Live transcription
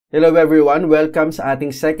Hello everyone! Welcome sa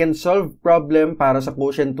ating second solved problem para sa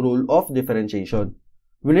quotient rule of differentiation.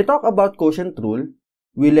 When we talk about quotient rule,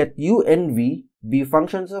 we let u and v be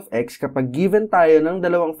functions of x kapag given tayo ng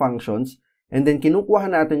dalawang functions and then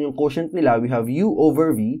kinukuha natin yung quotient nila, we have u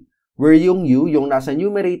over v where yung u yung nasa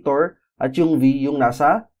numerator at yung v yung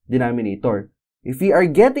nasa denominator. If we are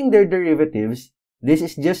getting their derivatives, this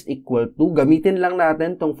is just equal to, gamitin lang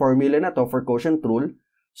natin tong formula na to for quotient rule.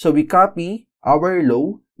 So we copy our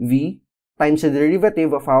low, v, times the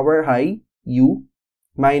derivative of our high, u,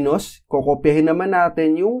 minus, kokopyahin naman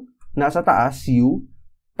natin yung nasa taas, u,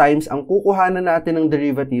 times ang kukuhanan natin ng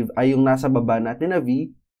derivative ay yung nasa baba natin na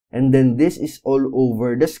v, and then this is all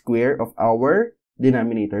over the square of our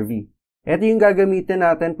denominator v. Ito yung gagamitin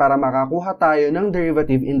natin para makakuha tayo ng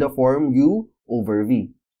derivative in the form u over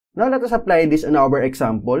v. Now, let us apply this in our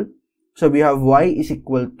example. So, we have y is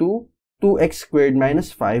equal to 2x squared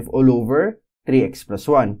minus 5 all over 3x plus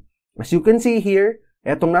 1. As you can see here,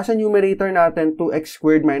 etong nasa numerator natin, 2x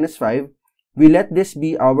squared minus 5, we let this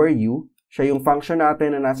be our u. Siya yung function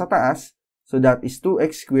natin na nasa taas. So, that is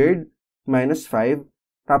 2x squared minus 5.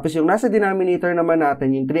 Tapos, yung nasa denominator naman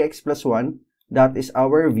natin, yung 3x plus 1, that is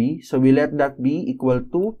our v. So, we let that be equal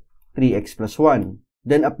to 3x plus 1.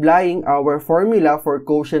 Then, applying our formula for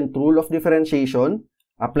quotient rule of differentiation,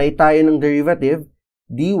 apply tayo ng derivative,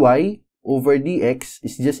 dy over dx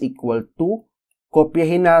is just equal to,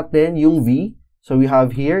 kopyahin natin yung v. So, we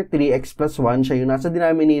have here 3x plus 1, siya yung nasa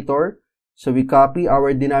denominator. So, we copy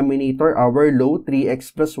our denominator, our low,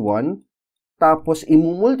 3x plus 1. Tapos,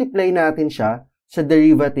 imumultiply natin siya sa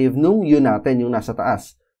derivative nung u natin, yung nasa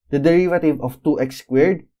taas. The derivative of 2x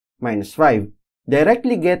squared minus 5.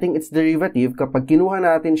 Directly getting its derivative kapag kinuha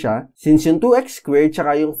natin siya, since yung 2x squared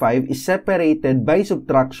tsaka yung 5 is separated by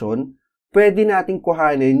subtraction, pwede natin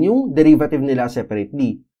kuhanin yung derivative nila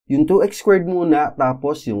separately. Yung 2x squared muna,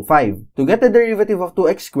 tapos yung 5. To get the derivative of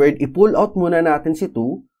 2x squared, i-pull out muna natin si 2,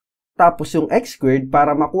 tapos yung x squared,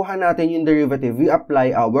 para makuha natin yung derivative, we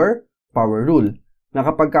apply our power rule. Na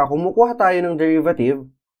kapag kumukuha tayo ng derivative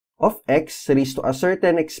of x raised to a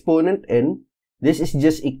certain exponent n, this is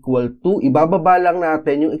just equal to, ibababa lang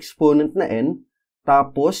natin yung exponent na n,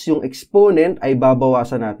 tapos yung exponent ay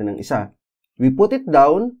babawasan natin ng isa. We put it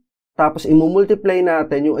down, tapos imumultiply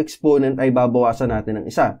natin yung exponent ay babawasan natin ng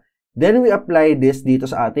isa. Then we apply this dito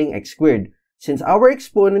sa ating x squared. Since our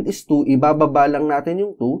exponent is 2, ibababa lang natin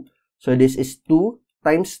yung 2. So this is 2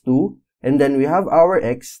 times 2. And then we have our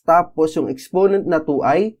x. Tapos yung exponent na 2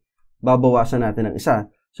 ay babawasan natin ng isa.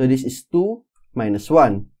 So this is 2 minus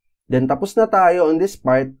 1. Then tapos na tayo on this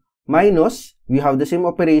part. Minus, we have the same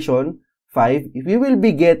operation, 5. If we will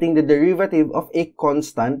be getting the derivative of a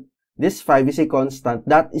constant, this 5 is a constant,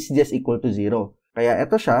 that is just equal to 0. Kaya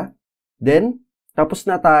ito siya. Then, tapos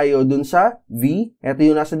na tayo dun sa v. Ito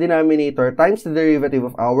yung nasa denominator times the derivative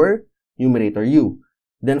of our numerator u.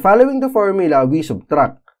 Then, following the formula, we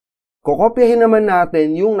subtract. Kokopyahin naman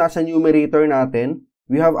natin yung nasa numerator natin.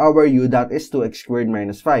 We have our u, that is 2x squared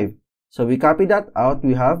minus 5. So, we copy that out.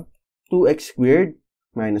 We have 2x squared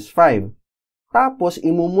minus 5. Tapos,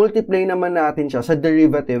 imumultiply naman natin siya sa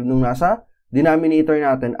derivative nung nasa denominator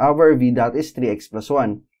natin, our v, that is 3x plus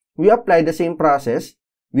 1. We apply the same process.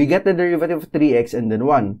 We get the derivative of 3x and then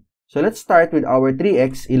 1. So, let's start with our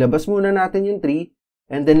 3x. Ilabas muna natin yung 3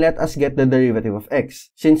 and then let us get the derivative of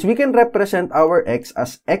x. Since we can represent our x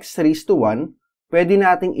as x raised to 1, pwede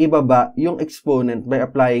nating ibaba yung exponent by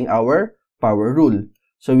applying our power rule.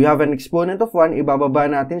 So, we have an exponent of 1, ibababa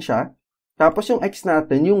natin siya. Tapos yung x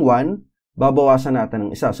natin, yung 1, babawasan natin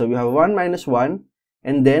ng isa. So, we have 1 minus 1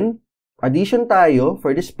 and then addition tayo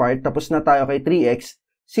for this part, tapos na tayo kay 3x.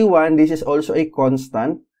 Si 1, this is also a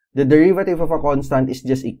constant. The derivative of a constant is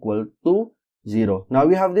just equal to 0. Now,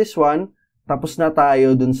 we have this one, tapos na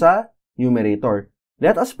tayo dun sa numerator.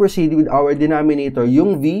 Let us proceed with our denominator.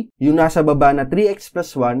 Yung v, yung nasa baba na 3x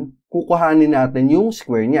plus 1, kukuhanin natin yung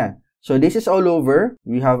square niya. So, this is all over.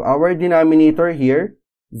 We have our denominator here,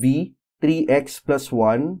 v, 3x plus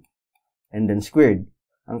 1, and then squared.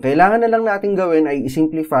 Ang kailangan na lang natin gawin ay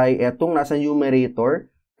i-simplify etong nasa numerator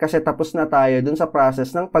kasi tapos na tayo dun sa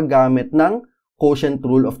process ng paggamit ng quotient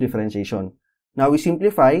rule of differentiation. Now, we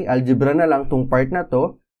simplify. Algebra na lang tong part na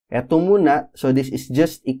to. Eto muna. So, this is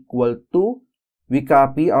just equal to, we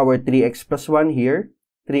copy our 3x plus 1 here.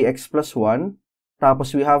 3x plus 1.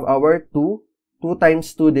 Tapos, we have our 2. 2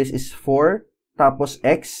 times 2, this is 4. Tapos,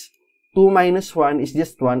 x. 2 minus 1 is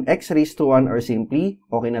just 1. X raised to 1 or simply,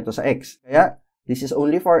 okay na to sa x. Kaya, this is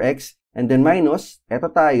only for x. And then minus,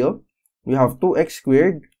 eto tayo. We have 2x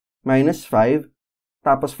squared minus 5.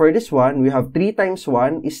 Tapos for this one, we have 3 times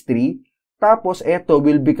 1 is 3. Tapos, ito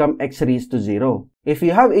will become x raised to 0. If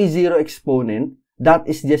you have a 0 exponent, that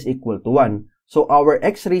is just equal to 1. So, our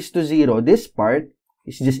x raised to 0, this part,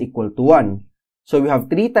 is just equal to 1. So, we have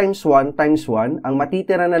 3 times 1 times 1. Ang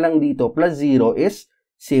matitira na lang dito plus 0 is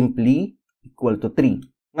simply equal to 3.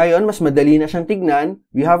 Ngayon, mas madali na siyang tignan.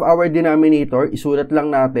 We have our denominator. Isulat lang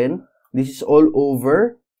natin. This is all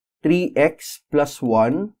over 3x plus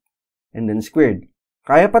 1 and then squared.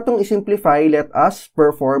 Kaya pa itong isimplify. Let us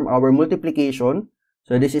perform our multiplication.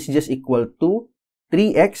 So, this is just equal to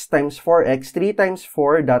 3x times 4x. 3 times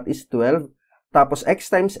 4, that is 12. Tapos, x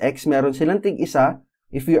times x, meron silang tig-isa.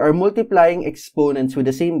 If we are multiplying exponents with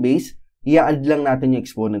the same base, i-add lang natin yung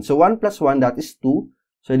exponent. So, 1 plus 1, that is 2.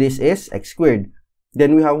 So, this is x squared.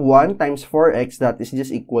 Then, we have 1 times 4x, that is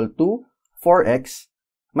just equal to 4x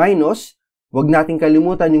minus, wag natin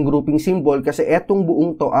kalimutan yung grouping symbol kasi etong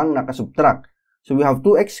buong to ang nakasubtract. So, we have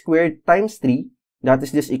 2x squared times 3, that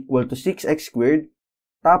is just equal to 6x squared.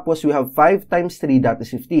 Tapos, we have 5 times 3, that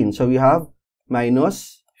is 15. So, we have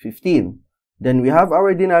minus 15. Then, we have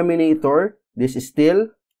our denominator. This is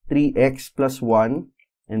still 3x plus 1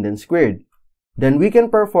 and then squared. Then, we can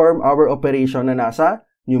perform our operation na nasa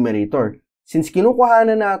numerator. Since kinukuha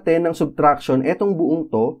na natin ng subtraction etong buong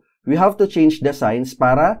to, we have to change the signs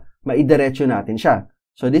para maidiretso natin siya.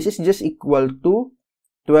 So, this is just equal to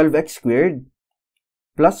 12x squared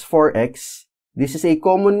plus 4x. This is a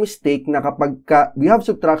common mistake na kapag we have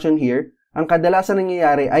subtraction here, ang kadalasan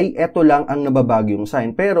nangyayari ay eto lang ang nababago yung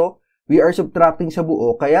sign. Pero, we are subtracting sa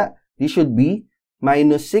buo, kaya this should be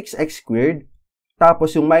minus 6x squared.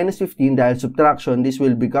 Tapos yung minus 15, dahil subtraction, this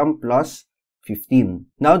will become plus 15.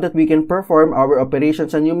 Now that we can perform our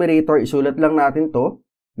operations sa numerator, isulat lang natin to.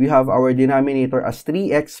 We have our denominator as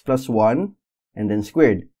 3x plus 1 and then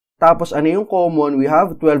squared. Tapos ano yung common? We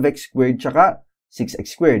have 12x squared tsaka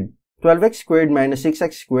 6x squared. 12x squared minus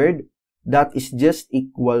 6x squared, that is just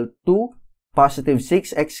equal to positive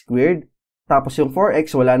 6x squared. Tapos yung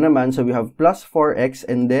 4x, wala naman. So, we have plus 4x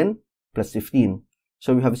and then plus 15.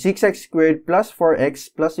 So, we have 6x squared plus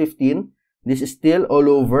 4x plus 15. This is still all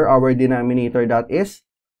over our denominator, that is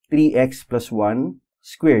 3x plus 1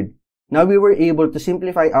 squared. Now, we were able to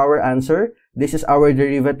simplify our answer. This is our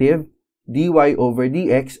derivative, dy over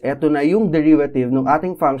dx. Ito na yung derivative ng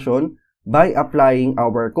ating function by applying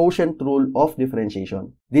our quotient rule of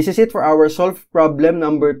differentiation. This is it for our solve problem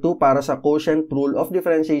number 2 para sa quotient rule of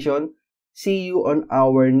differentiation. See you on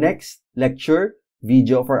our next lecture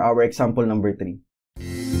video for our example number 3.